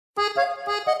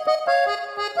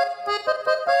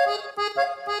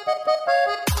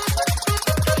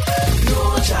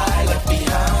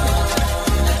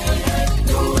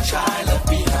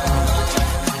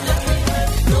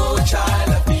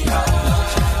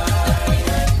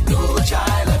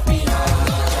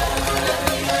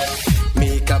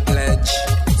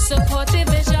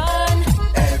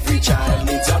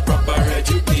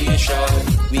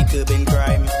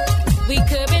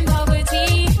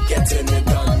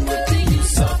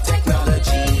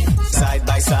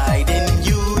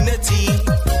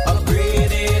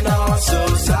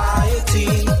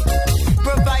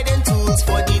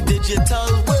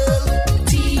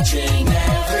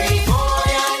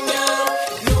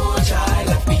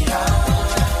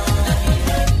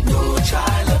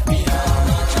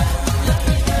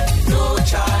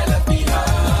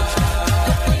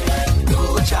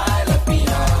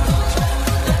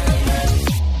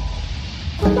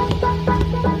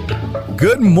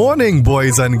Good morning,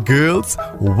 boys and girls.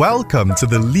 Welcome to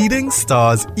the Leading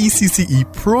Stars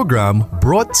ECCE program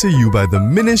brought to you by the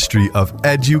Ministry of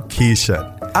Education.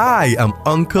 I am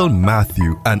Uncle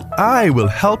Matthew, and I will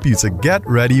help you to get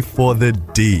ready for the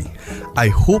day. I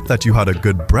hope that you had a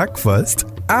good breakfast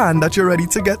and that you're ready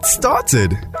to get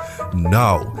started.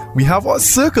 Now, we have our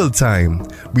circle time.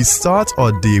 We start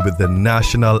our day with the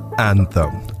national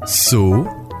anthem. So,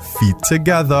 feet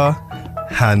together,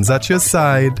 hands at your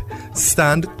side,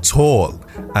 stand tall,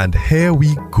 and here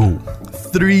we go.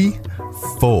 3,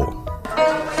 4.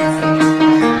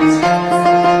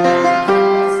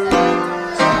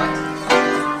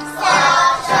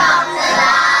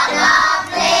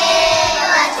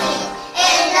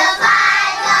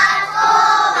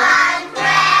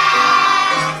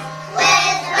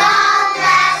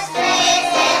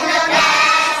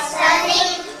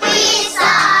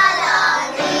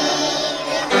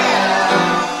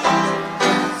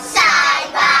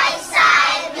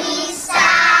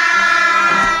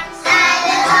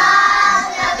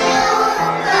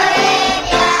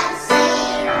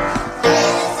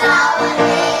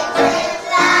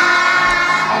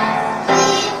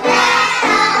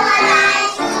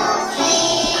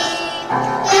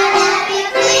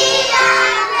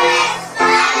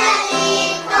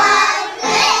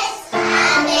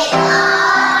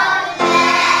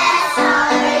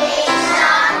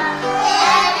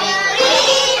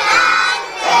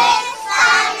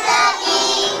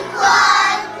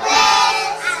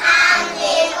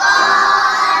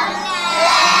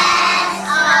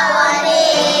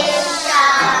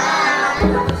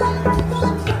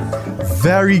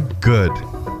 Very good.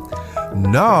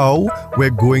 Now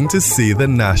we're going to say the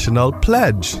national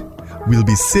pledge. We'll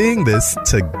be saying this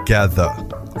together.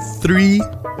 3,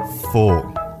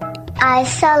 4. I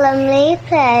solemnly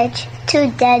pledge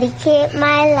to dedicate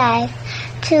my life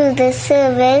to the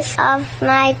service of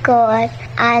my God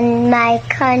and my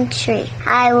country.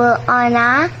 I will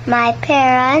honor my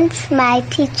parents, my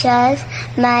teachers,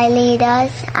 my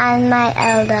leaders, and my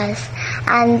elders,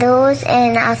 and those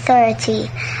in authority.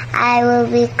 I will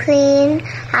be clean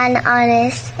and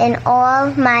honest in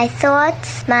all my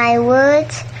thoughts, my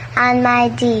words, and my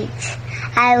deeds.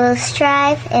 I will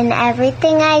strive in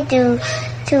everything I do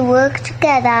to work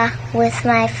together with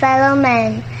my fellow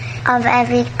men of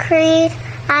every creed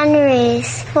and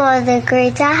race for the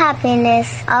greater happiness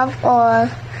of all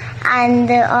and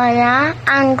the honor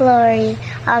and glory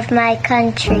of my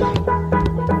country.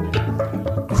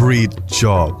 Great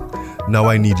job. Now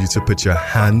I need you to put your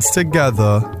hands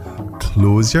together,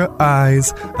 close your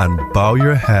eyes, and bow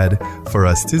your head for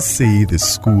us to say the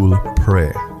school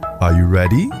prayer. Are you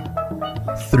ready?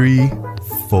 3,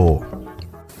 4.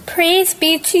 Praise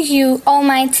be to you,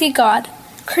 Almighty God,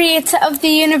 Creator of the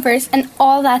universe and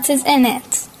all that is in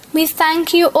it. We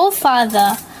thank you, O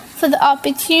Father, for the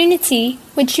opportunity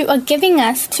which you are giving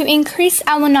us to increase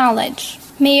our knowledge.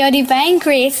 May your divine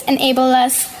grace enable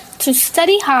us to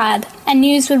study hard and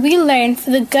use what we learn for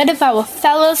the good of our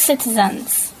fellow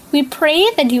citizens. We pray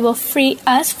that you will free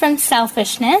us from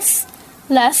selfishness,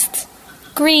 lust,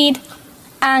 greed,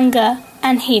 anger,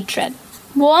 and hatred.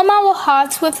 Warm our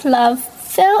hearts with love,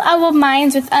 fill our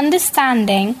minds with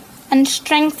understanding, and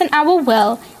strengthen our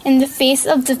will in the face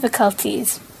of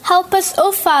difficulties. Help us,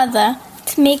 O Father,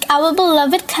 to make our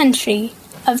beloved country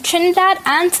of Trinidad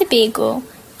and Tobago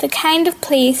the kind of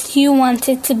place you want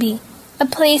it to be. A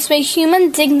place where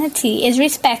human dignity is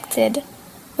respected,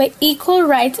 where equal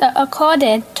rights are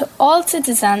accorded to all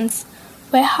citizens,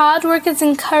 where hard work is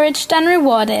encouraged and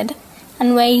rewarded,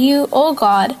 and where you, O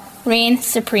God, reign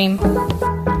supreme.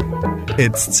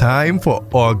 It's time for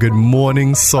our good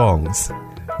morning songs.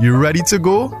 You ready to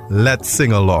go? Let's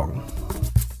sing along.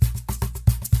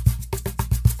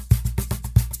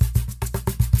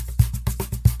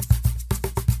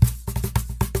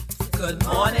 Good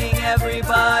morning,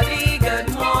 everybody. Good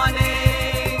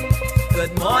morning.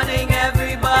 Good morning,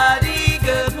 everybody.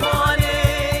 Good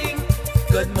morning.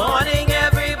 Good morning,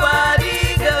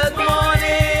 everybody. Good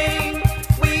morning.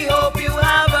 We hope you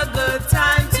have a good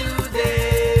time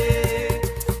today.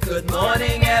 Good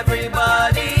morning,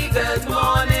 everybody. Good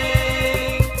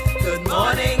morning. Good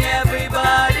morning,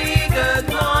 everybody. Good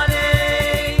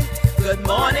morning. Good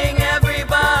morning,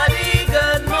 everybody.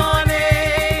 Good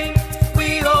morning.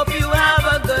 We hope you have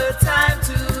a good time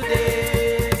today.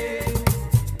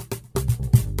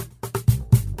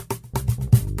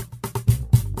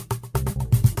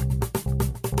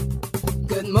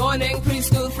 Good morning,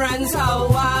 preschool friends, how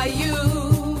are you?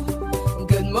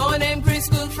 Good morning,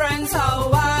 preschool friends,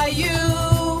 how are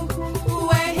you?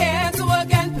 We're here to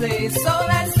work and play, so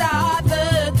let's start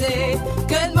the day.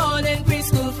 Good morning,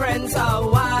 preschool friends,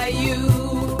 how are you?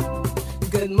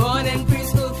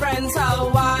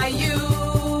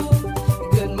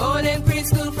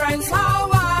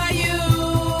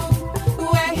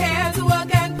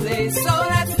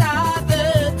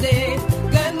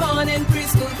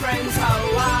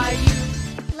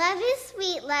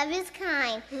 sweet, love is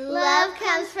kind. Love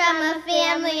comes from a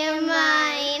family of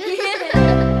mine.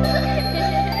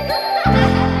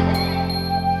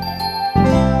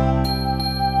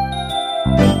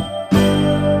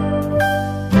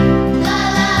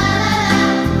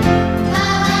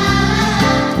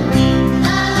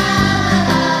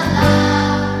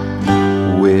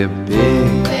 We're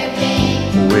big,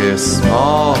 we're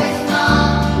small,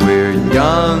 we're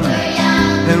young,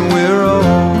 and we're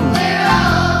old.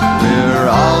 We're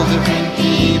all different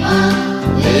people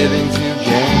living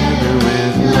together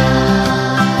with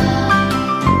love.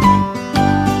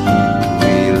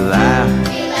 We laugh,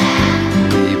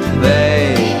 we play,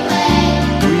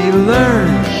 we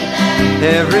learn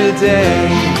every day.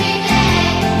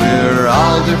 We're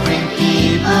all different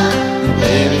people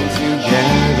living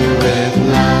together with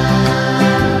love.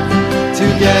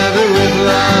 Together with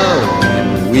love, and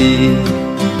we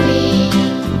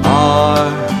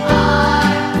are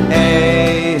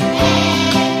a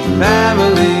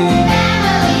family,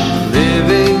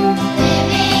 living,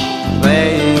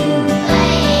 playing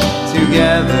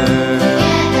together.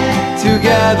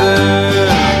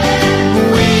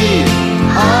 We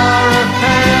are a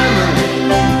family,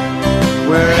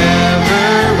 wherever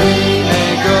we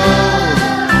may go.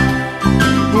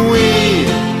 We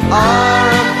are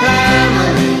a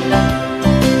family,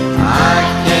 I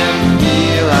can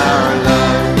feel our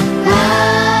love grow.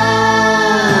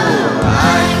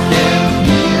 I can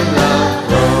feel love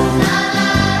grow.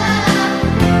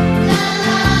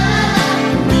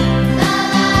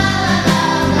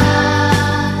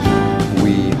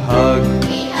 We hug,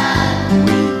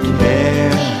 we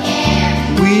care,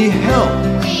 we help,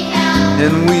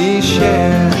 and we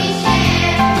share.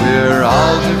 We're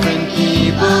all different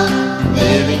people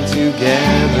living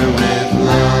together with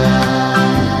love.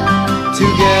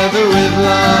 Together with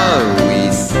love, we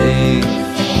sing,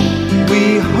 we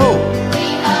hope,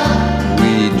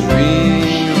 we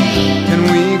dream, and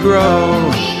we grow.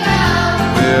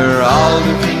 We're all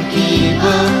different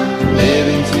people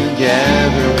living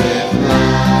together with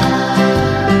love.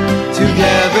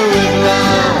 Together with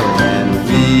love, and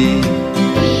we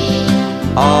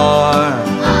are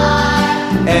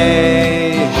a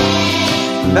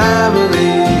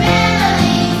family,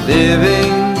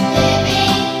 living,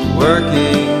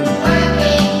 working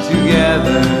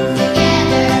together.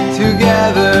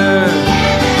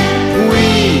 We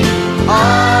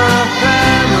are a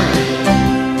family,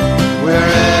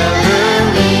 wherever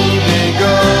we may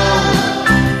go.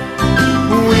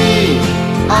 We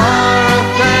are a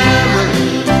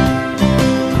family,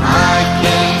 I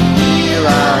can feel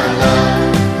our love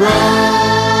grow.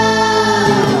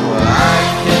 I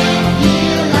can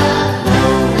feel love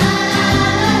grow.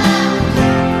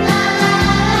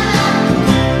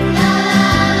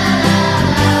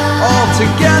 All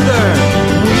together,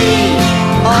 we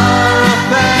are a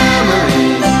family,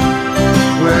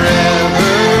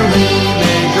 wherever we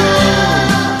may go.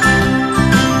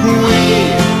 We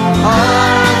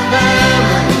are a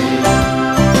family,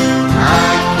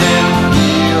 I can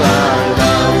feel our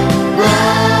love grow.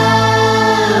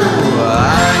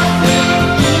 I can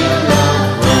feel love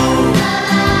grow.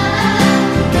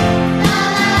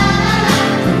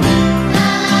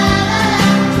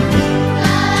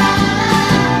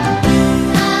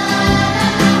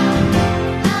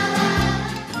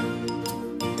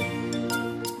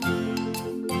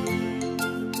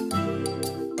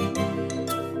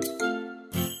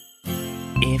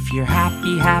 If you're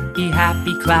happy, happy,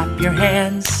 happy, clap your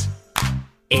hands.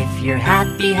 If you're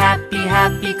happy, happy,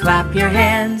 happy, clap your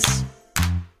hands.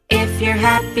 If you're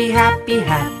happy, happy,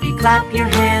 happy, clap your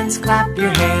hands, clap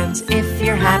your hands. If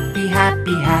you're happy,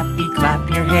 happy, happy, clap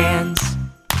your hands.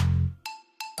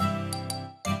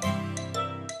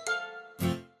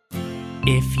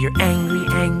 If you're angry,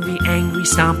 angry, angry,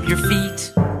 stomp your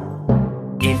feet.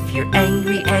 If you're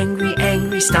angry, angry,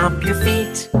 angry, stomp your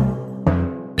feet.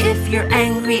 If you're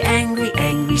angry, angry,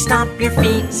 angry, stomp your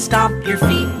feet, stomp your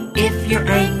feet. If you're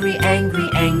angry, angry,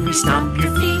 angry, stomp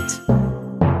your feet.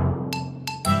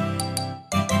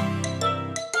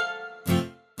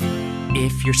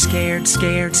 If you're scared,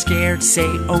 scared, scared, say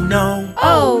oh no.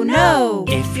 Oh no.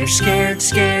 If you're scared,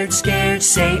 scared, scared,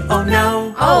 say oh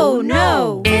no. Oh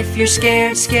no. If you're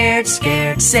scared, scared,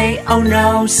 scared, say oh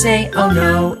no, say oh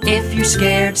no. If you're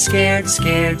scared, scared,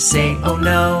 scared, say oh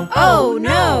no. Oh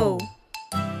no.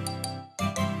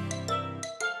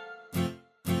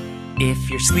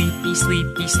 If you're sleepy,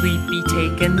 sleepy, sleepy,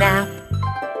 take a nap.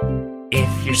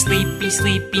 If you're sleepy,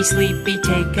 sleepy, sleepy,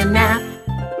 take a nap.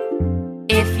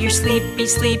 If you're sleepy,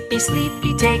 sleepy,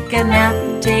 sleepy, take a nap,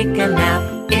 take a nap.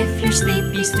 If you're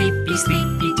sleepy, sleepy,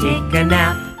 sleepy, take a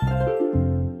nap.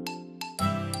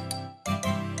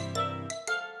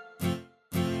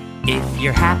 If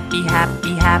you're happy,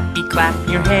 happy, happy, clap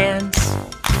your hands.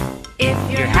 If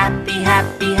you're happy,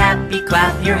 happy, happy,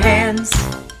 clap your hands.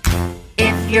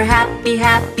 If you're happy,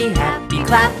 happy, happy,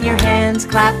 clap your hands,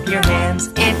 clap your hands.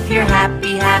 If you're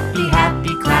happy, happy,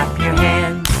 happy, clap your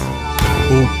hands.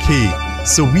 Okay,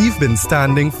 so we've been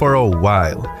standing for a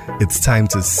while. It's time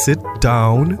to sit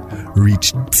down,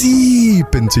 reach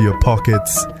deep into your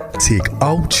pockets, take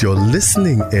out your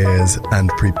listening ears, and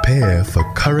prepare for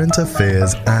current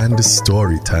affairs and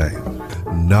story time.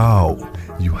 Now,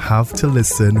 you have to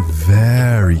listen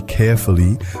very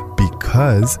carefully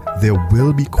because there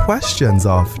will be questions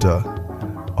after.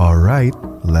 All right,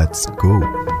 let's go.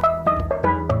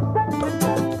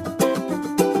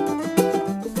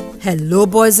 Hello,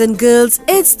 boys and girls.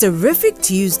 It's Terrific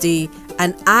Tuesday,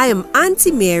 and I am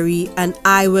Auntie Mary, and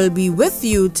I will be with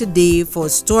you today for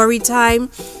story time,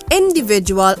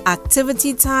 individual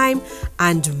activity time,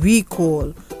 and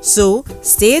recall. So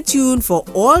stay tuned for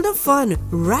all the fun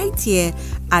right here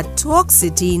at Talk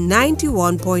City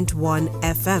 91.1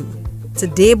 FM.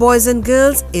 Today, boys and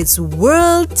girls, it's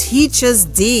World Teachers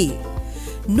Day.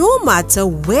 No matter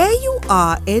where you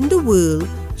are in the world,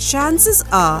 chances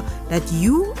are that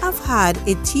you have had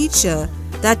a teacher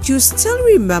that you still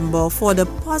remember for the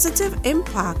positive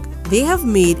impact they have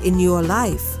made in your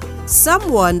life.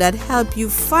 Someone that helped you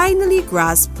finally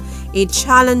grasp a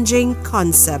challenging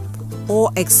concept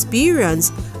or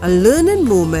experience a learning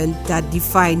moment that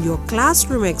defined your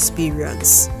classroom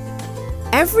experience.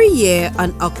 Every year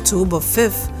on October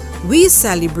 5th, we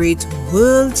celebrate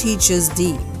World Teachers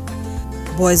Day.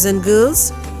 Boys and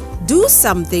girls, do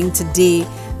something today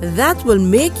that will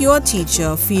make your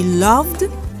teacher feel loved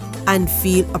and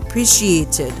feel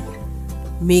appreciated.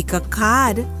 Make a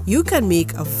card. You can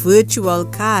make a virtual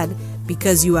card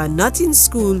because you are not in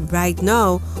school right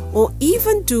now, or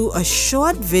even do a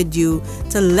short video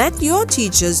to let your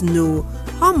teachers know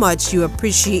how much you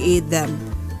appreciate them.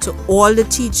 To all the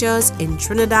teachers in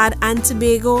Trinidad and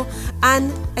Tobago,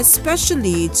 and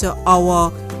especially to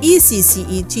our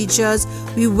ECCE teachers,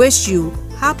 we wish you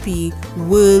Happy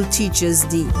World Teachers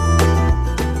Day.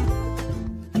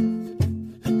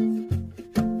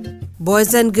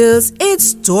 Boys and girls, it's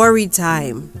story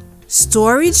time.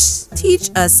 Stories teach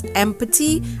us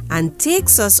empathy and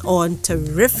takes us on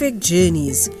terrific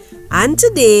journeys. And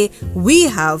today we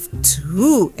have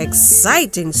two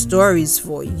exciting stories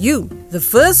for you. The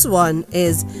first one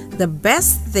is The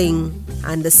Best Thing,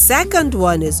 and the second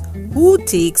one is Who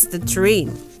Takes the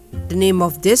Train. The name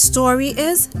of this story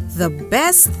is The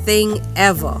Best Thing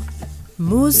Ever.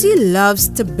 Muzi loves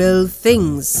to build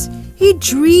things. He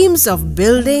dreams of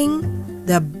building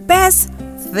the best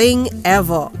thing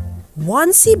ever.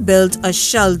 Once he built a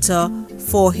shelter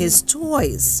for his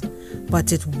toys,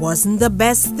 but it wasn't the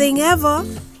best thing ever.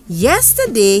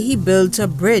 Yesterday he built a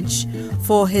bridge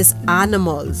for his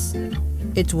animals.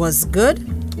 It was good,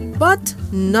 but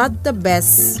not the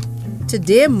best.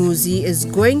 Today Muzi is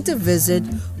going to visit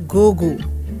Gogo.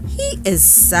 He is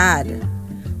sad.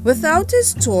 Without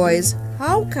his toys,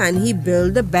 how can he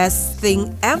build the best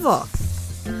thing ever?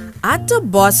 At the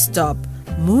bus stop,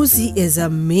 Muzi is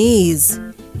amazed.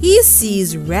 He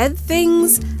sees red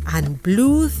things and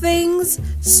blue things,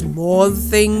 small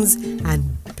things and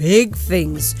big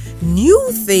things,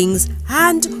 new things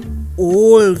and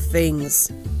old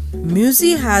things.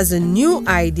 Muzi has a new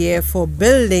idea for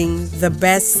building the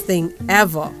best thing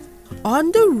ever.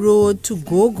 On the road to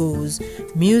Gogo's,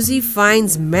 Muzi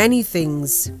finds many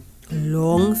things.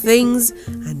 Long things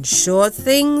and short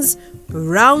things,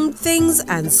 round things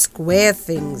and square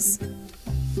things.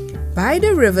 By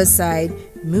the riverside,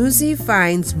 Muzi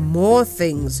finds more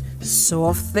things,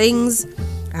 soft things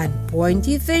and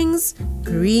pointy things,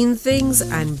 green things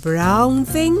and brown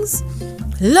things.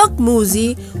 Look,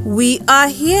 Muzi, we are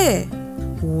here.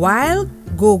 While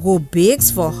Gogo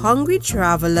bakes for hungry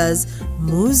travelers,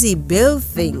 Muzi builds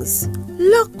things.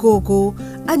 Look, Gogo,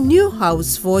 a new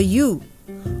house for you.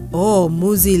 Oh,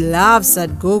 Muzi laughs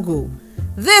at Gogo.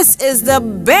 This is the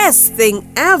best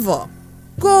thing ever.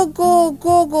 Gogo,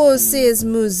 Gogo, says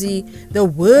Muzi, the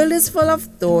world is full of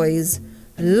toys.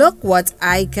 Look what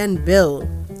I can build.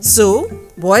 So,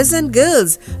 boys and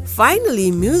girls,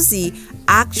 finally Muzi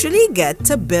actually get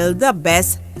to build the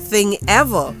best thing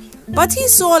ever. But he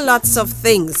saw lots of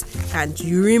things. Can't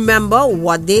you remember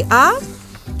what they are?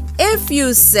 If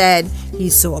you said he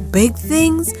saw big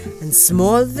things and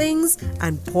small things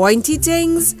and pointy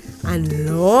things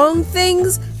and long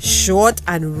things, short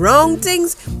and round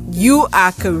things, you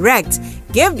are correct.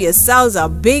 Give yourselves a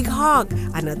big hug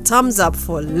and a thumbs up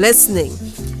for listening.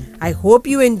 I hope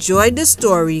you enjoyed the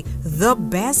story, The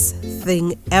Best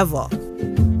Thing Ever.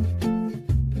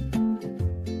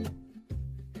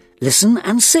 Listen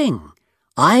and sing.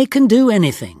 I can do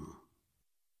anything.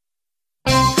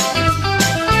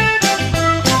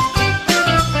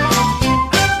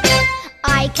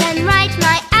 I can write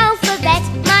my alphabet,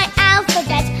 my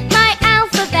alphabet, my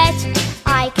alphabet.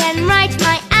 I can write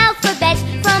my alphabet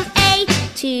from A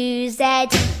to Z.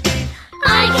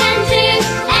 I can do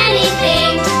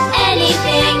anything,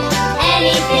 anything,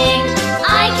 anything.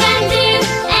 I can do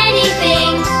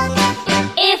anything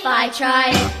if I try.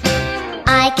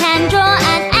 I can draw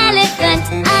an elephant,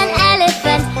 an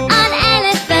elephant, an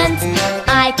elephant.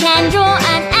 I can draw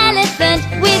an elephant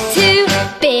with 2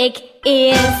 big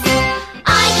ears.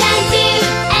 I can do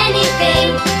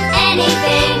anything,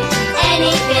 anything,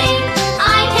 anything.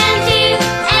 I can do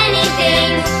anything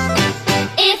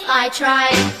if I try.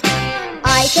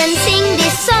 I can sing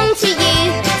this song to you,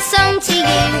 song to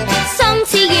you, song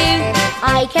to you.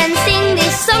 I can sing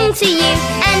this song to you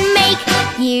and make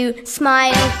you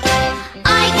smile.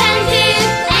 I can do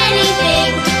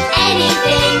anything,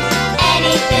 anything,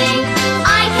 anything.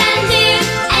 I can do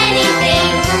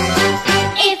anything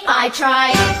if I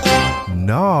try.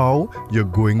 Now you're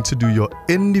going to do your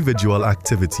individual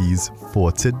activities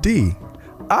for today.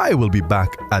 I will be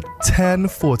back at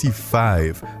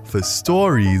 10:45 for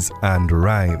stories and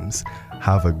rhymes.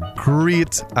 Have a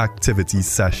great activity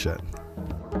session.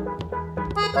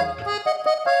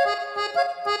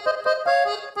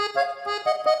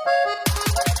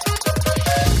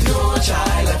 No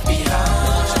child left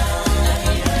behind.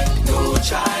 No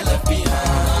child left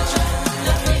behind.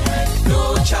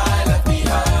 No child left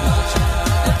behind.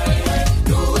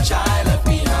 No child left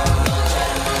behind.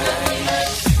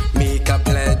 Make a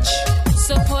pledge.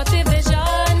 Support the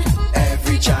vision.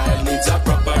 Every child needs a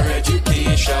proper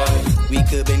education. We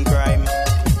curbing crime.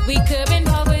 We curbing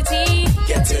poverty.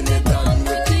 Getting it done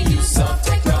with the use of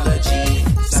technology.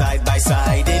 Side by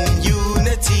side in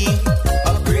unity.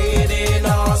 Upgrading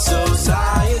our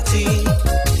society.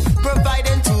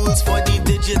 Providing tools for the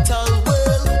digital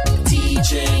world.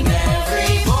 Teaching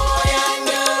every boy and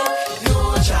girl. No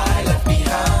child left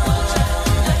behind.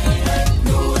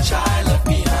 No child left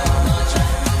behind.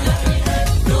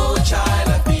 No child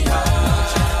left behind.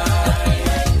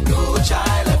 No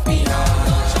child left behind.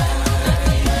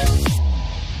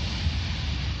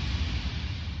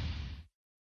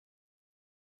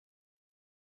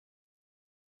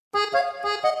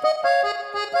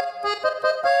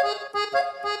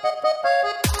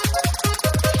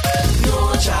 No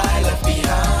child left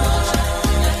behind.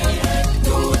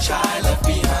 No child left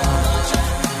behind.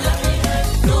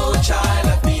 No child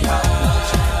left behind.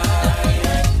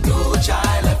 No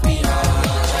child left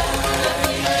behind.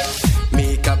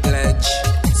 Make a pledge.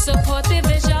 Support the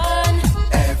vision.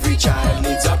 Every child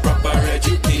needs a proper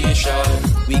education.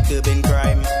 We curbing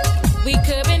crime. We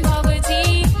curbing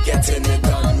poverty. Getting it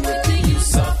done with the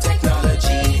use of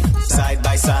technology. Side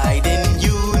by side in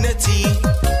unity.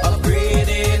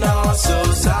 Upgrading our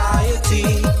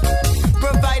society.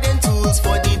 Providing tools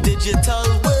for the digital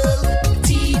world.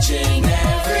 Teaching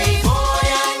every boy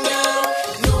and girl.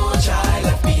 No child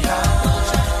left behind.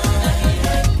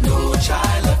 No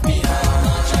child left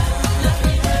behind.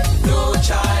 No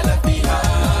child left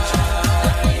behind.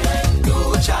 No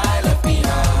child left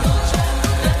behind.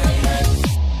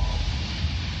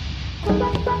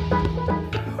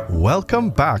 Welcome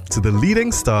back to the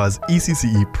Leading Stars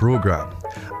ECCE program.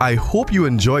 I hope you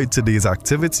enjoyed today's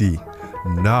activity.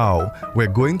 Now we're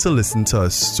going to listen to a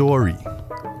story.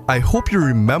 I hope you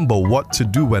remember what to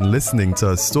do when listening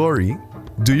to a story.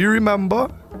 Do you remember?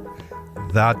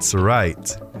 That's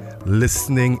right.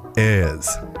 Listening is.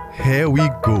 Here we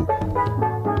go.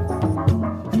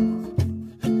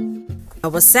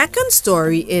 Our second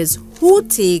story is Who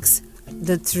Takes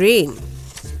the Train?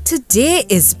 Today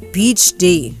is beach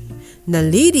day.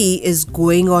 Naledi is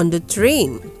going on the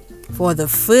train for the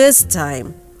first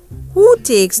time. Who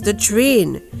takes the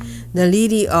train?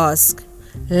 Naledi asked.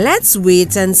 Let's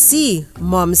wait and see,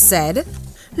 Mom said.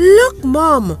 Look,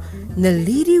 Mom,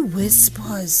 Naledi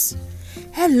whispers.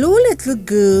 Hello, little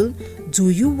girl. Do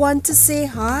you want to say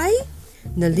hi?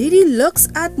 Naledi looks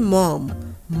at Mom.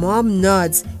 Mom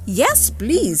nods. Yes,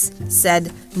 please,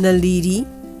 said Naledi.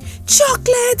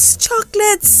 Chocolates,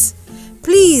 chocolates.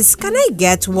 Please, can I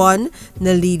get one?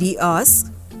 Naledi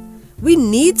asked. We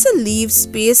need to leave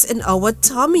space in our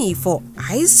tummy for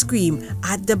ice cream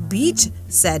at the beach,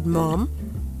 said Mom.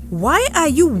 Why are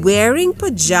you wearing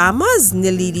pajamas?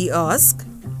 Naledi asked.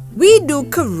 We do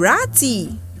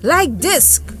karate. Like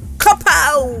this.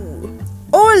 Kapow!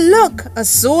 Oh, look, a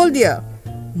soldier.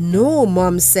 No,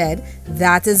 Mom said.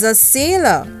 That is a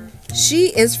sailor.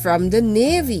 She is from the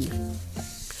Navy.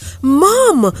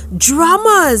 Mom,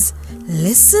 drummers.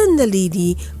 Listen, the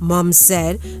lady, Mom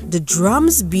said, the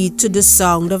drums beat to the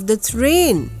sound of the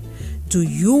train. Do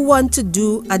you want to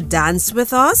do a dance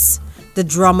with us? The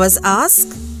drummers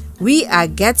asked. We are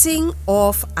getting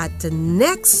off at the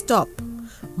next stop,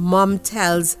 Mom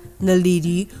tells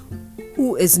Naledi,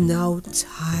 who is now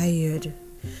tired.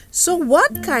 So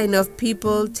what kind of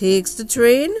people takes the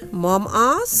train? Mom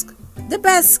asked. The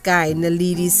best kind,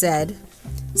 Naledi said.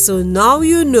 So now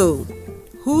you know.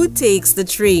 Who takes the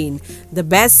train? The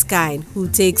best kind. Who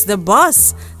takes the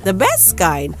bus? The best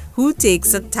kind. Who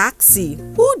takes a taxi?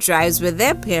 Who drives with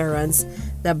their parents?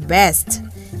 The best.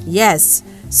 Yes,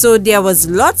 so there was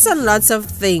lots and lots of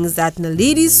things that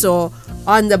Naledi saw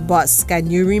on the bus.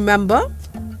 Can you remember?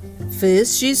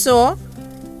 First she saw,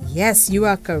 yes, you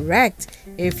are correct.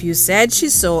 If you said she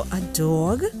saw a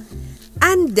dog,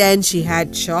 and then she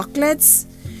had chocolates.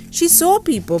 She saw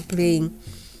people playing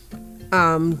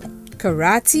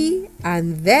karate,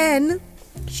 and then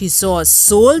she saw a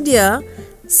soldier,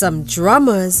 some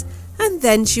drummers, and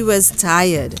then she was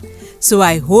tired. So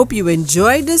I hope you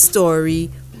enjoyed the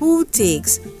story, Who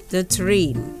Takes the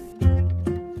Train?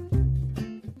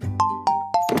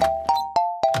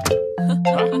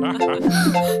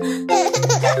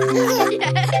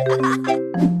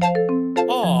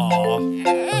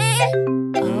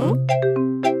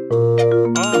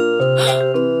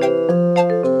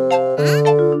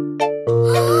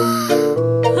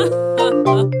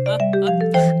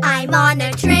 I'm on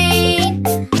a train,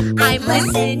 I'm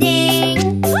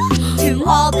listening to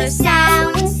all the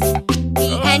sounds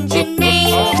the engine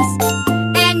makes.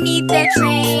 And neath the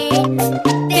train,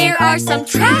 there are some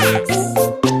tracks.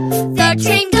 The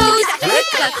train goes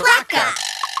click-a-clack-a.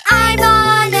 I'm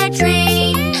on a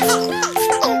train.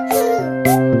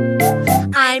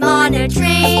 I'm on a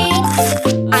train,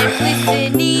 I'm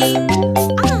listening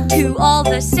to all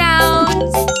the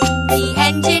sounds the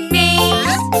engine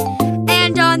makes.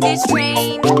 And on this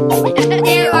train,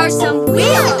 there are some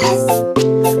wheels.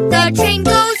 The train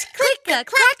goes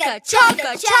click-a-clack-a,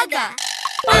 chugga-chugga.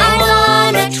 I'm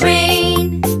on a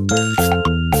train.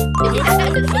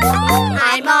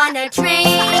 I'm on a train.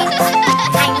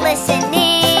 I'm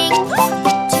listening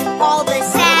to all the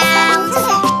sounds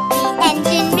the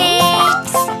engine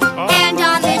makes. And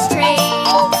on this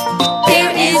train,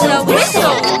 there is a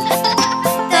whistle.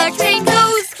 The train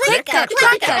goes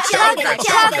click-a-clack-a,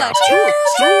 chugga-chugga,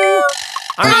 choo-choo.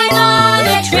 I'm on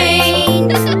a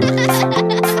train.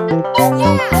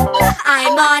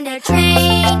 I'm on a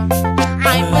train.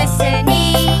 I'm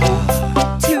listening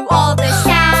to all the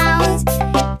sounds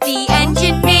the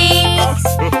engine makes.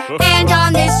 And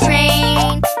on this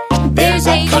train, there's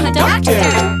a conductor.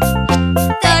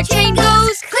 The train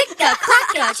goes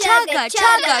click-a-clack-a,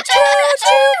 chugga-chugga,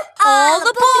 choo-choo. All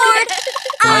aboard!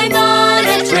 I'm on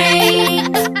a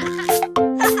train.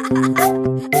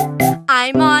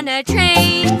 I'm on a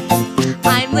train.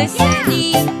 I'm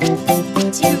listening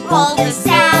to all the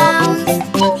sounds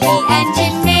the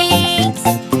engine makes.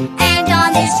 And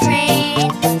on this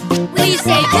train, we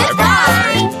say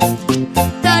goodbye.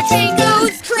 The train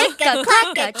goes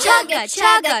click-a-clack-a,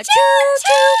 chugga-chugga,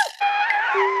 choo-choo.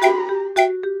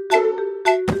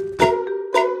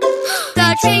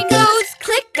 The train goes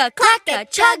click-a-clack-a,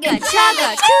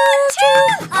 chugga-chugga,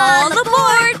 choo-choo. All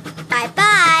aboard!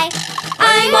 Bye-bye!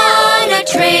 I'm on a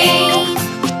train.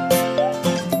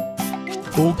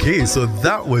 Okay, so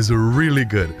that was really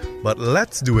good. But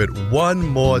let's do it one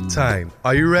more time.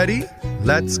 Are you ready?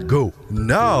 Let's go.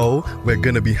 Now we're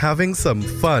gonna be having some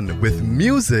fun with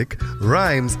music,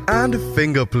 rhymes, and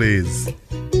finger plays.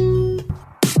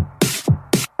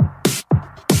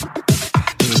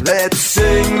 Let's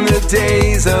sing the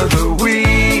days of the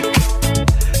week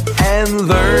and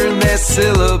learn their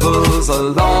syllables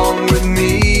along with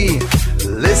me.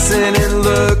 Listen and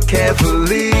look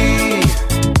carefully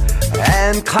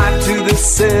and clap to the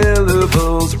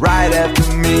syllables right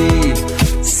after me.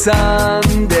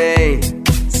 Sunday,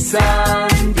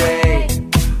 Sunday,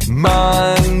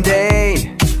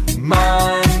 Monday,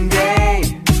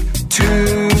 Monday,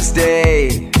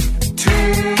 Tuesday,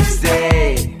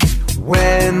 Tuesday,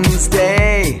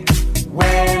 Wednesday,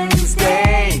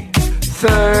 Wednesday,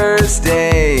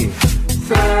 Thursday,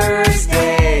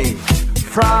 Thursday,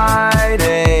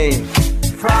 Friday,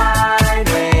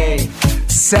 Friday,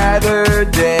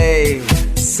 Saturday,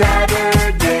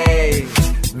 Saturday.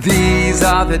 These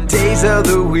are the days of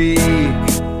the week.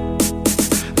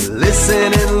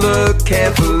 Listen and look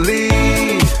carefully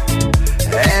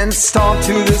and stomp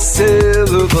to the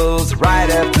syllables right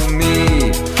after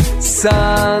me.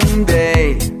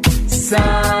 Sunday,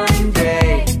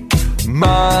 Sunday,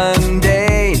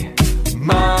 Monday,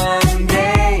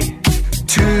 Monday,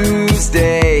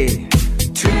 Tuesday,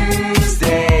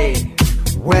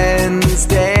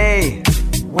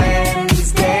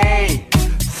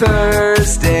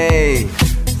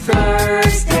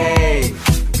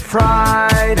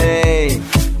 Friday,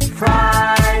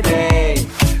 Friday,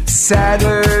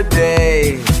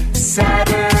 Saturday,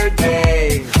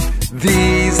 Saturday.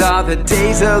 These are the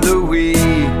days of the week.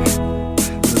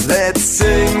 Let's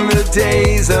sing the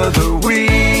days of the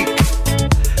week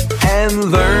and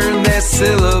learn their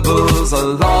syllables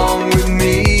along with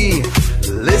me.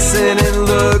 Listen and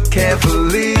look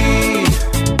carefully.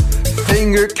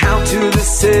 Finger count to the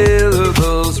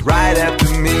syllables right after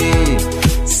me.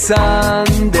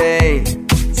 Sunday,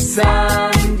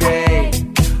 Sunday,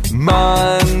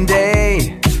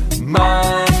 Monday,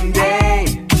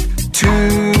 Monday,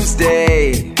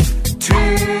 Tuesday,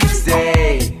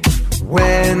 Tuesday,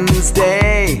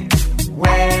 Wednesday,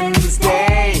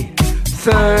 Wednesday,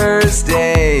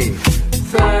 Thursday,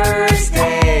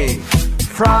 Thursday,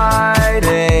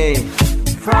 Friday,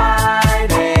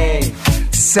 Friday,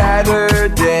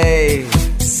 Saturday,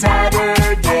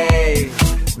 Saturday.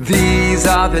 These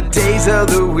are the days of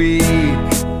the week.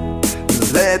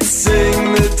 Let's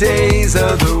sing the days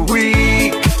of the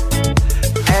week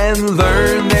and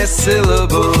learn their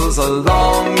syllables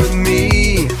along with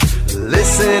me.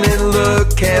 Listen and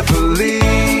look carefully.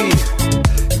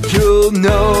 You'll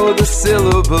know the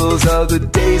syllables of the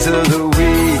days of the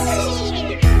week.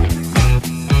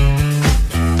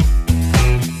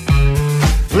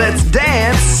 Let's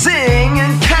dance, sing,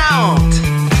 and count.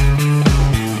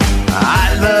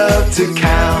 I love to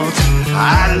count.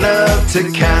 I love to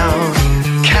count.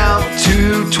 Count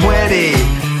to 20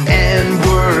 and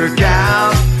work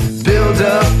out. Build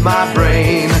up my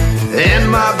brain and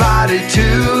my body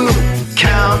too.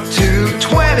 Count to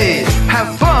 20.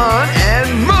 Have fun and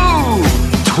move.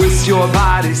 Twist your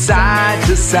body side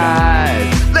to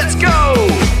side. Let's go.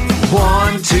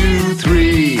 1, 2,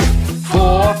 3,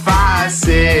 4, 5,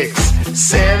 6,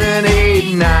 7,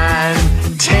 8, 9,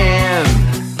 10,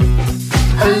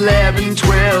 11,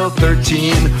 12,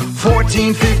 13,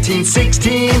 14, 15,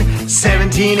 16,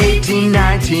 17, 18,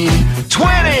 19,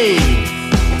 20.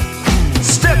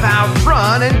 Step out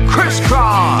front and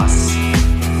crisscross.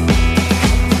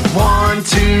 1,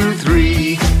 2,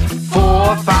 3,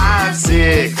 4, 5,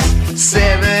 6,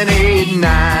 7, 8,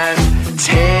 9,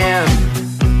 10,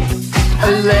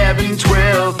 11,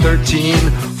 12,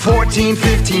 13, 14,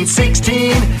 15,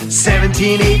 16,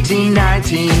 17, 18,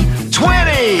 19,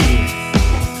 20.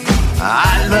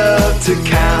 I love to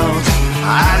count.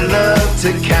 I love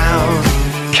to count.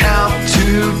 Count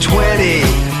to 20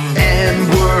 and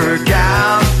work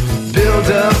out. Build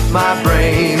up my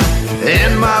brain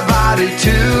and my body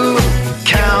too.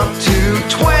 Count to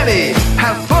 20.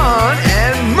 Have fun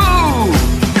and move.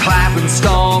 Clap and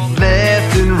stomp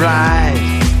left and right.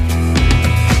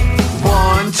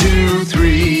 1, 2,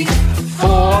 3,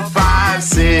 4, 5,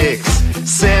 6,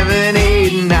 7,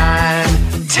 8,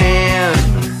 9, 10,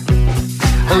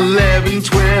 11,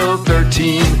 12,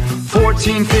 13,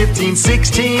 14, 15,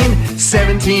 16,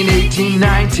 17, 18,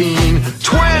 19,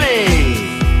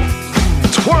 20.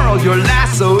 Twirl your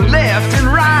lasso left and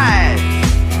right.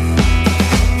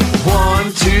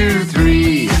 1, 2,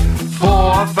 3,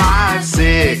 4, 5,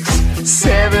 6,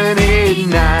 7, 8,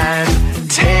 9,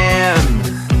 10,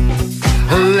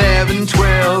 11,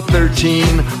 12,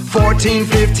 13, 14,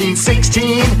 15,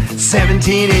 16,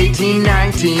 17, 18,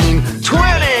 19,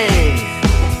 20.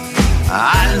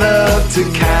 I love to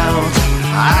count.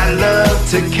 I love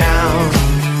to count.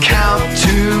 Count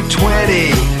to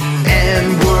 20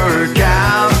 and work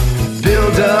out.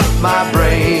 Build up my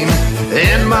brain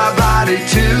and my body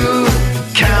too.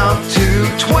 Count to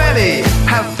 20.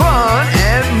 Have fun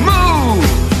and move.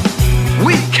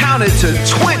 We counted to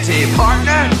 20,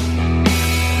 partner.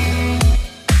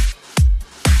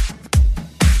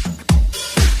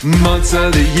 Months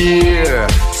of the year,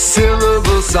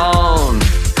 syllable song.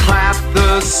 Clap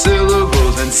the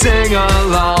syllables and sing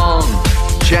along.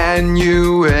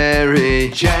 January,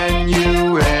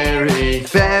 January,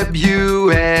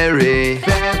 February,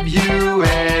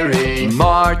 February,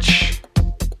 March,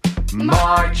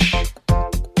 March,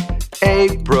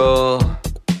 April,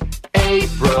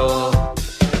 April,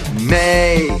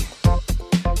 May,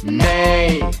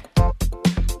 May,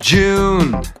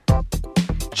 June,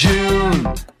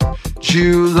 June,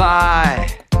 July,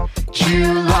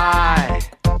 July,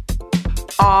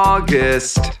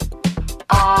 August,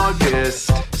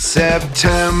 August,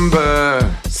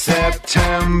 September,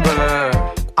 September,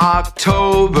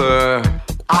 October,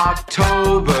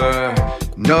 October,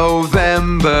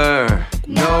 November,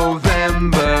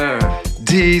 November,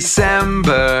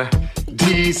 December,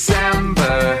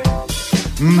 December.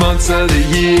 Months of the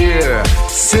year,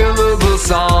 syllable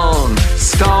song.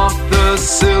 Stomp the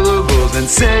syllables and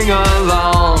sing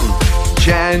along.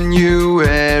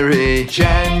 January,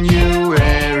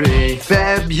 January,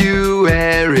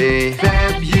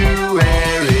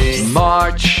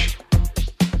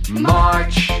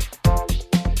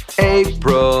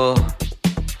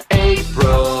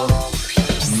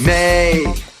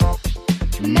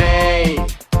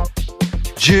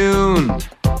 June,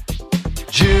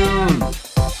 June,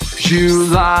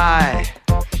 July,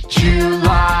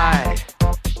 July,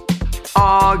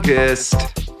 August,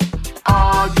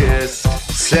 August,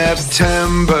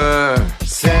 September,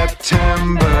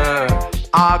 September,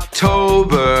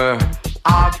 October,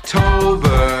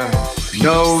 October,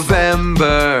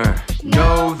 November,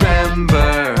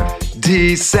 November,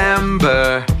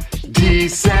 December,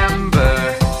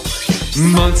 December.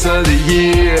 Months of the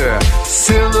year,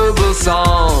 syllable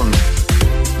song.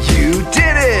 You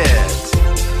did it!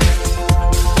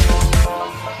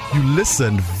 You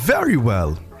listened very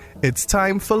well. It's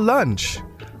time for lunch.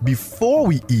 Before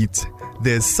we eat,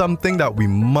 there's something that we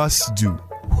must do.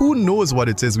 Who knows what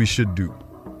it is we should do?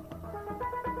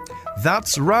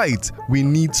 That's right, we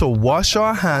need to wash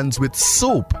our hands with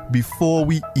soap before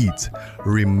we eat.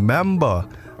 Remember,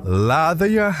 lather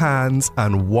your hands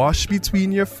and wash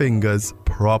between your fingers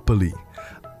properly.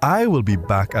 I will be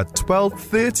back at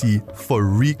 12:30 for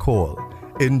recall.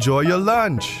 Enjoy your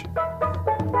lunch.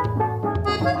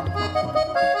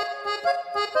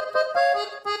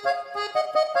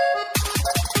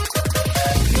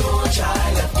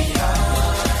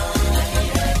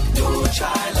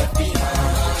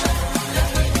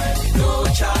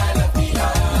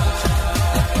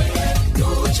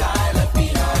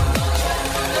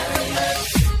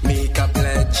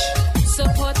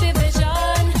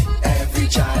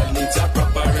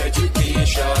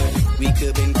 We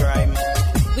curbing crime.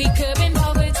 We curbing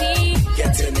poverty.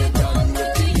 Getting it done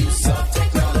with the use of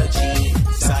technology.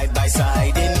 Side by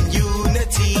side in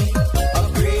unity.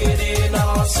 Upgrading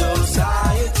our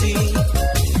society.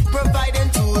 Providing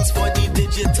tools for the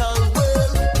digital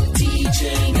world.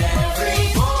 Teaching every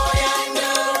boy and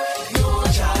girl. No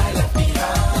child left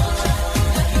behind.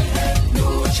 No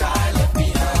child left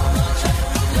behind.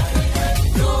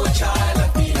 No child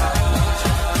left behind.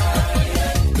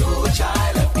 No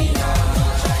child left behind.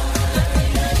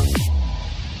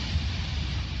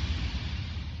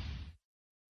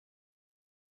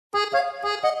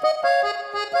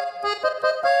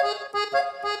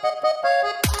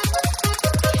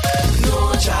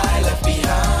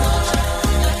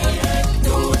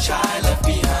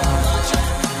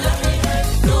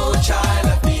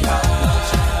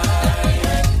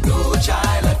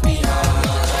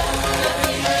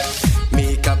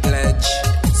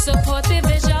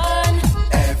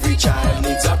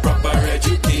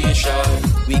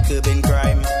 We curbing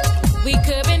crime. We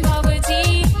curbing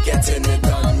poverty. Getting it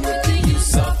done with the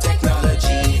use of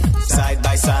technology. Side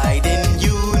by side in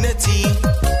unity.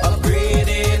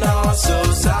 Upgrading our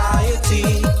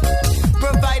society.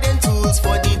 Providing tools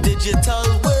for the digital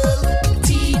world.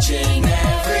 Teaching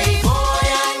every boy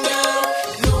and girl.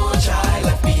 No child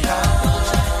left behind.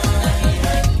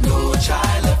 No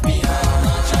child left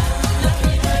behind.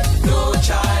 No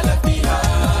child left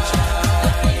behind.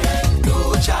 No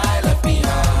child left behind.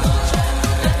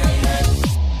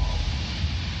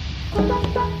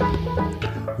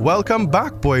 Welcome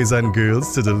back, boys and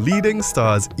girls, to the Leading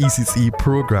Stars ECC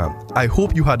program. I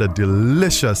hope you had a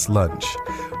delicious lunch.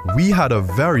 We had a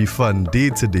very fun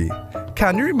day today.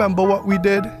 Can you remember what we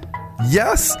did?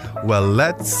 Yes? Well,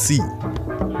 let's see.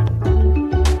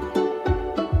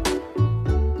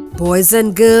 Boys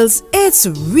and girls, it's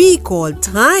recall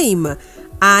time.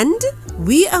 And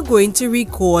we are going to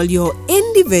recall your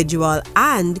individual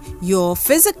and your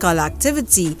physical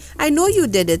activity. I know you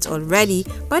did it already,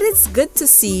 but it's good to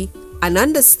see and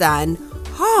understand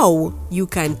how you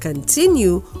can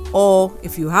continue, or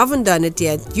if you haven't done it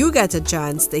yet, you get a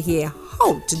chance to hear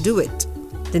how to do it.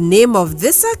 The name of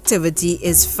this activity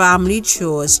is Family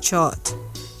Chores Chart.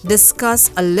 Discuss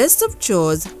a list of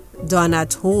chores done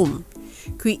at home.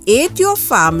 Create your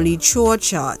family chore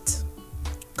chart.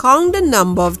 Count the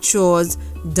number of chores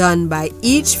done by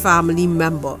each family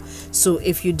member. So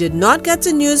if you did not get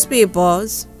the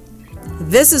newspapers,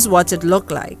 this is what it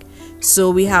looked like. So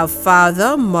we have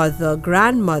father, mother,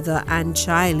 grandmother, and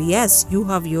child. Yes, you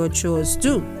have your chores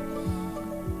too.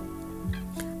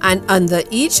 And under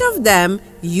each of them,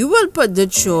 you will put the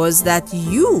chores that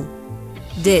you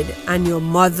did and your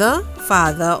mother,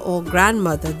 father, or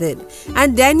grandmother did.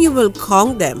 And then you will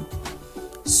count them.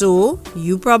 So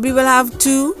you probably will have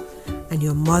 2 and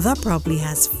your mother probably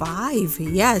has 5.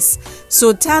 Yes.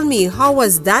 So tell me, how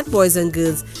was that, boys and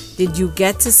girls? Did you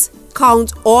get to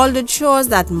count all the chores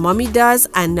that mommy does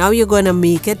and now you're going to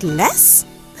make it less?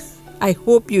 I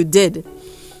hope you did.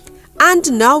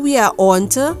 And now we are on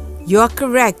to your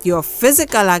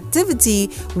physical activity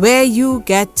where you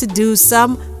get to do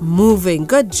some moving.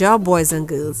 Good job, boys and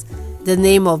girls. The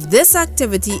name of this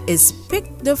activity is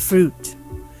Pick the Fruit.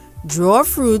 Draw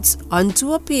fruits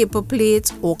onto a paper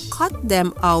plate or cut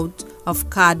them out of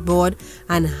cardboard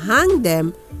and hang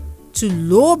them to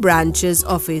low branches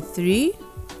of a tree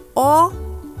or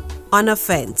on a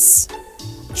fence.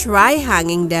 Try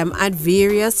hanging them at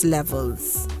various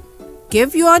levels.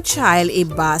 Give your child a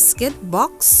basket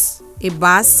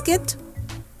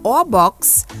or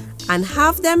box and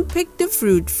have them pick the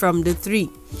fruit from the tree.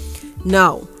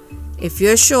 Now, if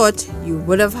you're short, you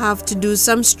would have to do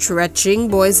some stretching,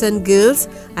 boys and girls,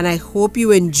 and I hope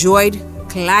you enjoyed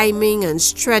climbing and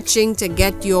stretching to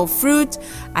get your fruit,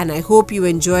 and I hope you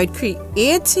enjoyed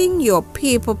creating your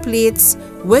paper plates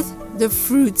with the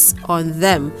fruits on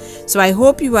them. So I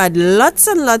hope you had lots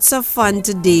and lots of fun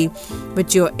today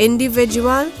with your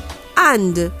individual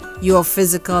and your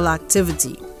physical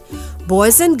activity.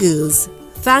 Boys and girls,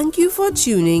 thank you for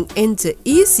tuning into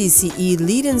ECCE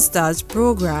Leading Stars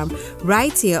program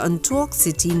right here on Talk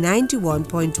City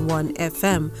 91.1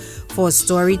 FM for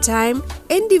story time,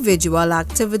 individual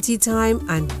activity time,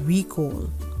 and recall.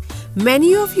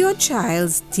 Many of your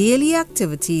child's daily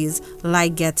activities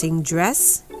like getting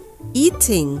dressed,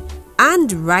 eating,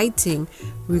 and writing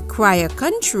require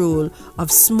control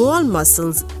of small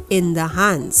muscles in the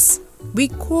hands. We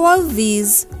call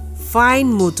these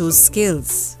fine motor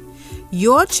skills.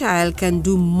 Your child can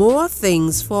do more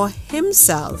things for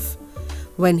himself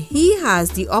when he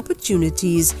has the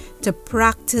opportunities to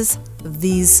practice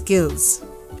these skills.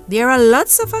 There are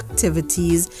lots of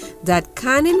activities that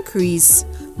can increase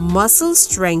muscle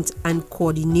strength and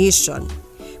coordination,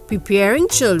 preparing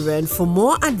children for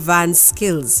more advanced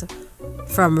skills,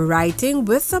 from writing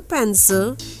with a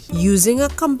pencil, using a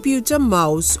computer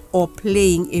mouse, or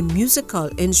playing a musical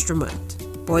instrument.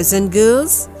 Boys and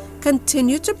girls,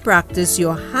 continue to practice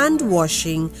your hand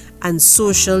washing and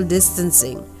social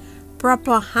distancing.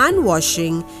 Proper hand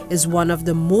washing is one of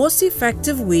the most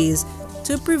effective ways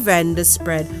to prevent the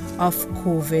spread of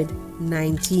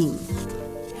COVID-19.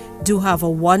 Do have a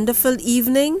wonderful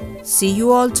evening. See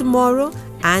you all tomorrow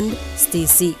and stay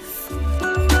safe.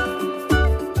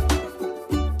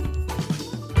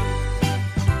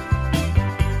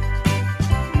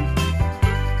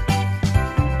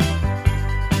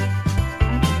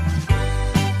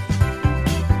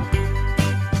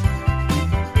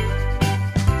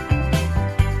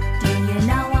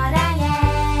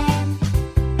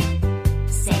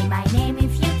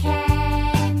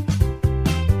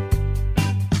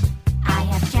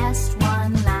 Just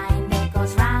one line that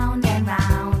goes round and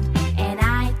round, and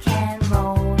I can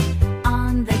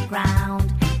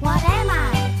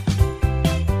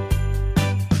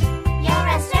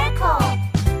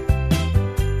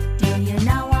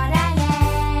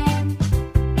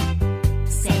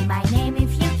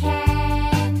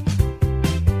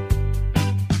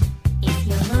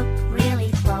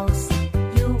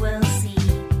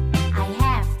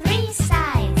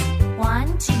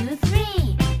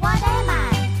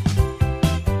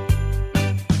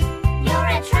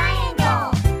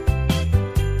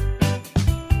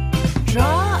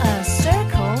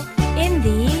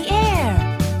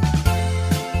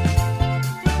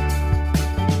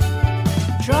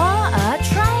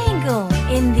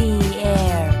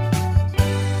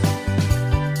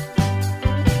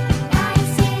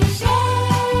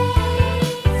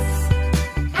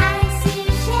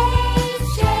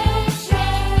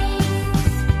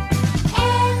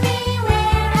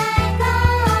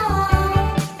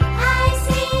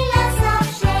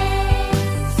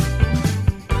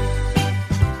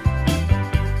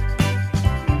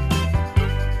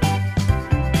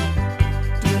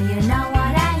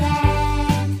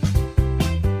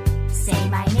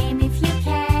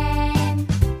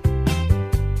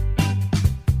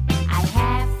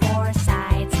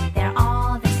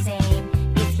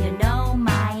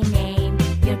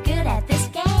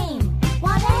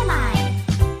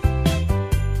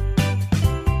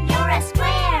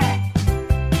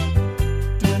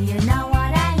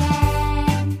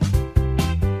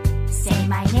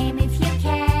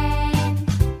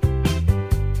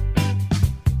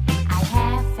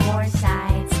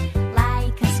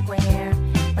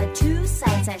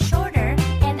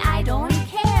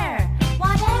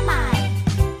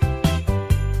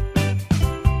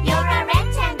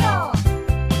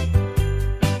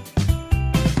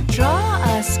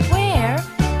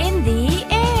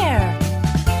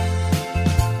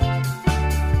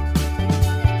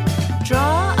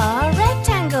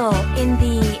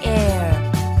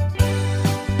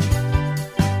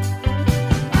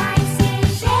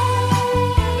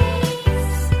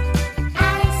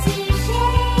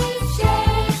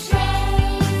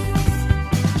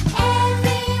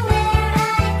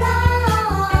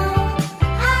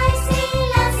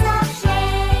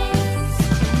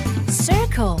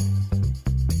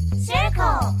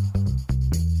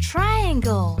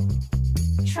Triangle.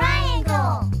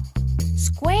 Triangle.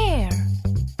 Square.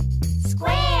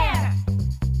 Square.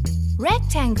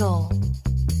 Rectangle.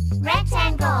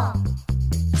 Rectangle.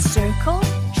 Circle,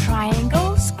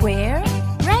 triangle, square,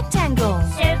 rectangle.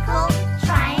 Circle,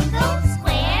 triangle,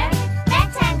 square,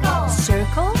 rectangle.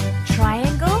 Circle,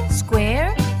 triangle,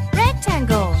 square,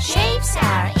 rectangle. Shapes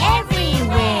are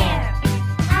everywhere.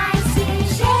 I see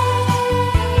shapes.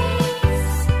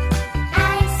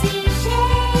 I see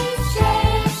shapes,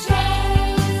 shapes,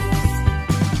 shapes.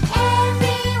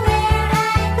 Everywhere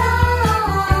I go,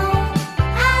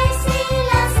 I see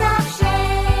lots of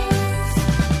shapes.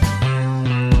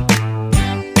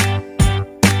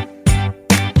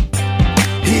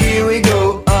 Here we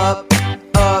go up,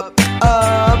 up,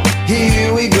 up.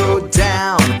 Here we go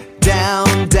down,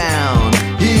 down, down.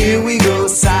 Here we go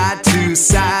side to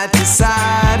side to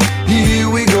side. Here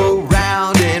we go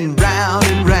round and round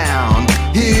and round.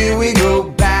 Here we go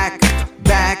back,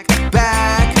 back,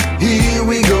 back. Here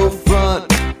we go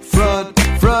front, front,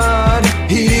 front.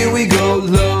 Here we go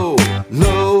low,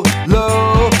 low,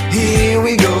 low. Here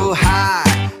we go high,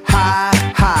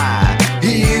 high, high.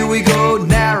 Here we go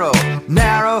narrow,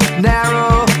 narrow,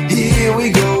 narrow. Here we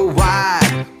go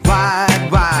wide,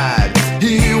 wide, wide.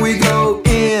 Here we go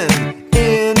in,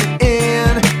 in,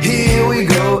 in. Here we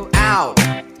go out,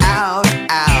 out,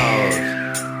 out.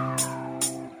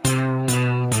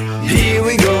 Here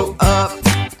we go up,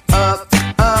 up,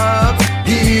 up.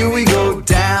 Here we go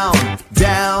down,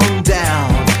 down,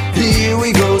 down. Here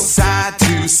we go side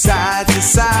to side to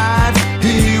side.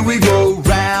 Here we go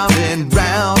round and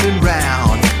round and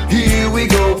round. Here we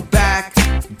go back,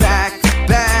 back,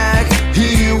 back.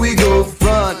 Here we go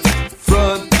front,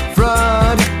 front,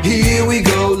 front. Here we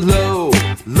go low,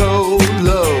 low,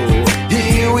 low.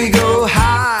 Here we go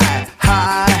high,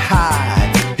 high,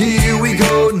 high. Here we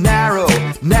go narrow,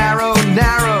 narrow,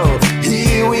 narrow.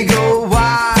 Here we go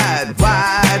wide,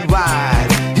 wide,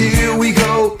 wide. Here we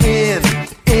go in,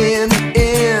 in,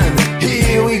 in.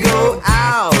 Here we go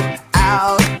out,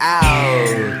 out,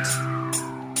 out.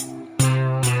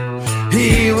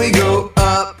 Here we go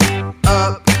up,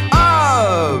 up,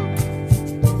 up.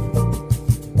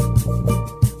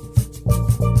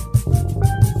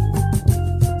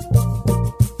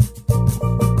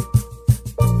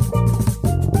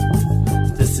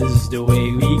 This is the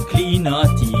way we clean our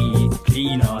teeth,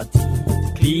 clean our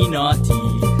teeth, clean our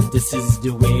teeth. This is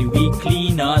the way we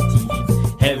clean our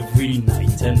teeth every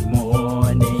night and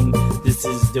morning. This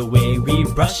is the way we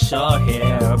brush our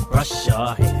hair, brush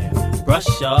our hair,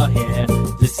 brush our hair.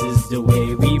 This is the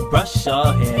way we brush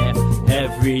our hair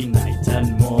every night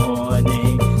and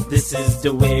morning. This is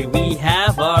the way we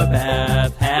have our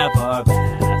bath, have our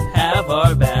bath, have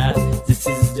our bath. This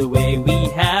is the way we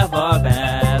have our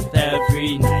bath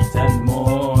every night and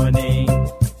morning.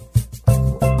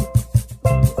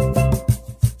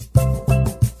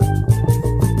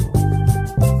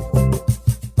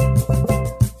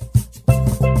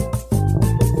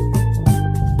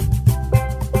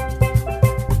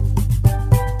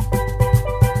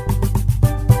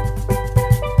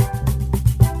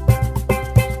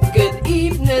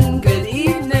 Good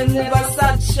evening,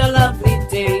 Versace.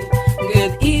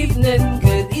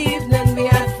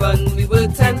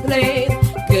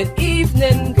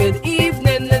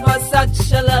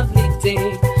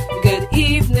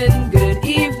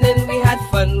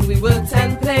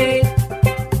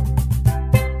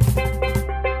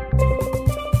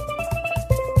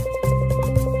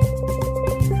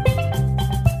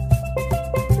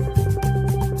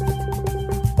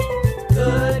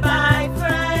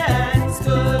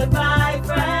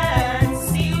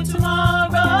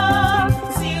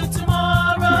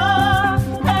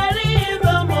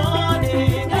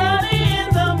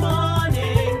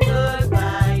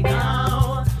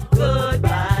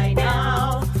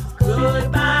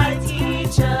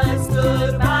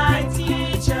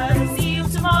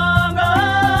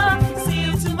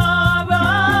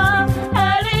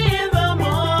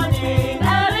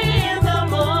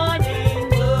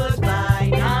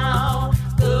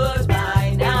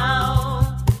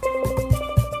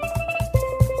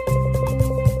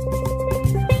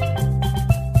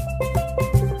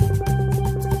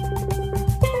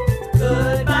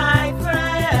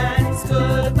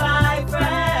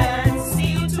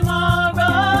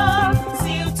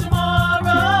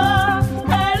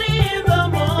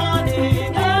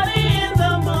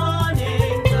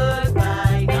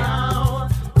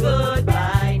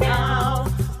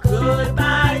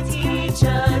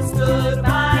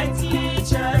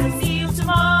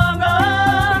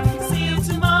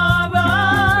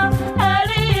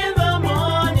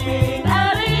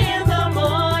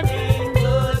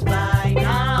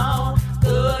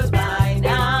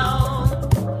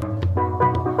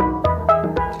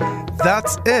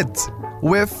 That's it.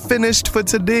 We're finished for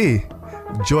today.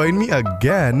 Join me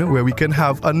again where we can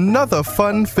have another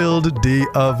fun-filled day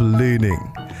of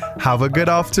learning. Have a good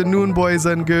afternoon, boys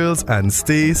and girls, and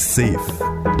stay safe.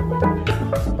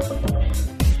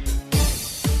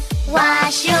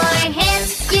 Wash your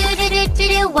hands,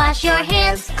 do-do-do-do-do. Wash your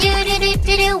hands,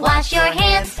 do-do-do-do-do. Wash your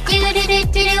hands,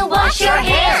 do-do-do-do-do. Wash your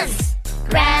hands.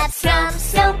 Grab some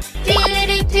soap,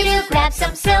 do-do-do-do-do. Grab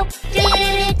some soap,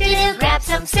 do-do-do-do-do. Grab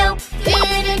some soap,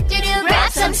 do-do-do-do-do.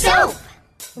 Grab some soap.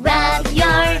 Rub your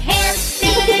hands,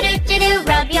 do-do-do-do-do.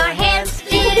 Rub your hands,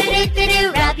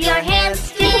 do-do-do-do-do. Rub your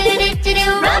hands,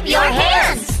 do-do-do-do-do. Rub your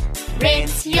hands.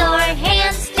 Rinse your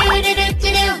hands,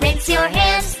 do-do-do-do-do. Rinse your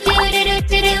hands,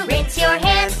 do-do-do-do-do. Rinse your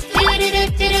hands,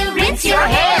 do-do-do-do-do. Rinse your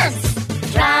hands.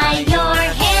 Dry your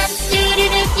hands,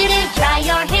 do-do-do-do-do. Dry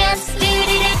your hands,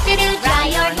 do-do-do-do-do. Dry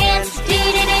your hands,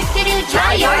 do-do-do-do-do.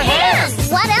 Dry your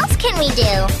hands. What else can we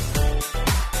do?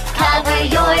 Cover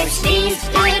your sneeze,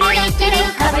 do-do-do-do-do.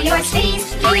 Cover your sneeze,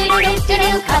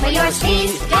 do-do-do-do-do. Cover your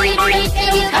sneeze,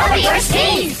 do-do-do-do-do. Cover your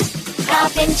sneeze.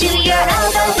 Cup into your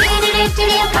elbow,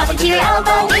 do-do-do-do-do. Cup into your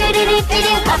elbow,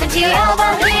 do-do-do-do-do. Cup into your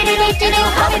elbow, do-do-do-do-do.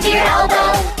 Cup into your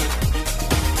elbow.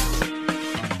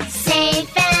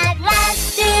 Safe at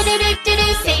last, do-do-do-do-do.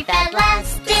 Safe at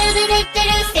last,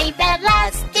 do-do-do-do-do. Safe at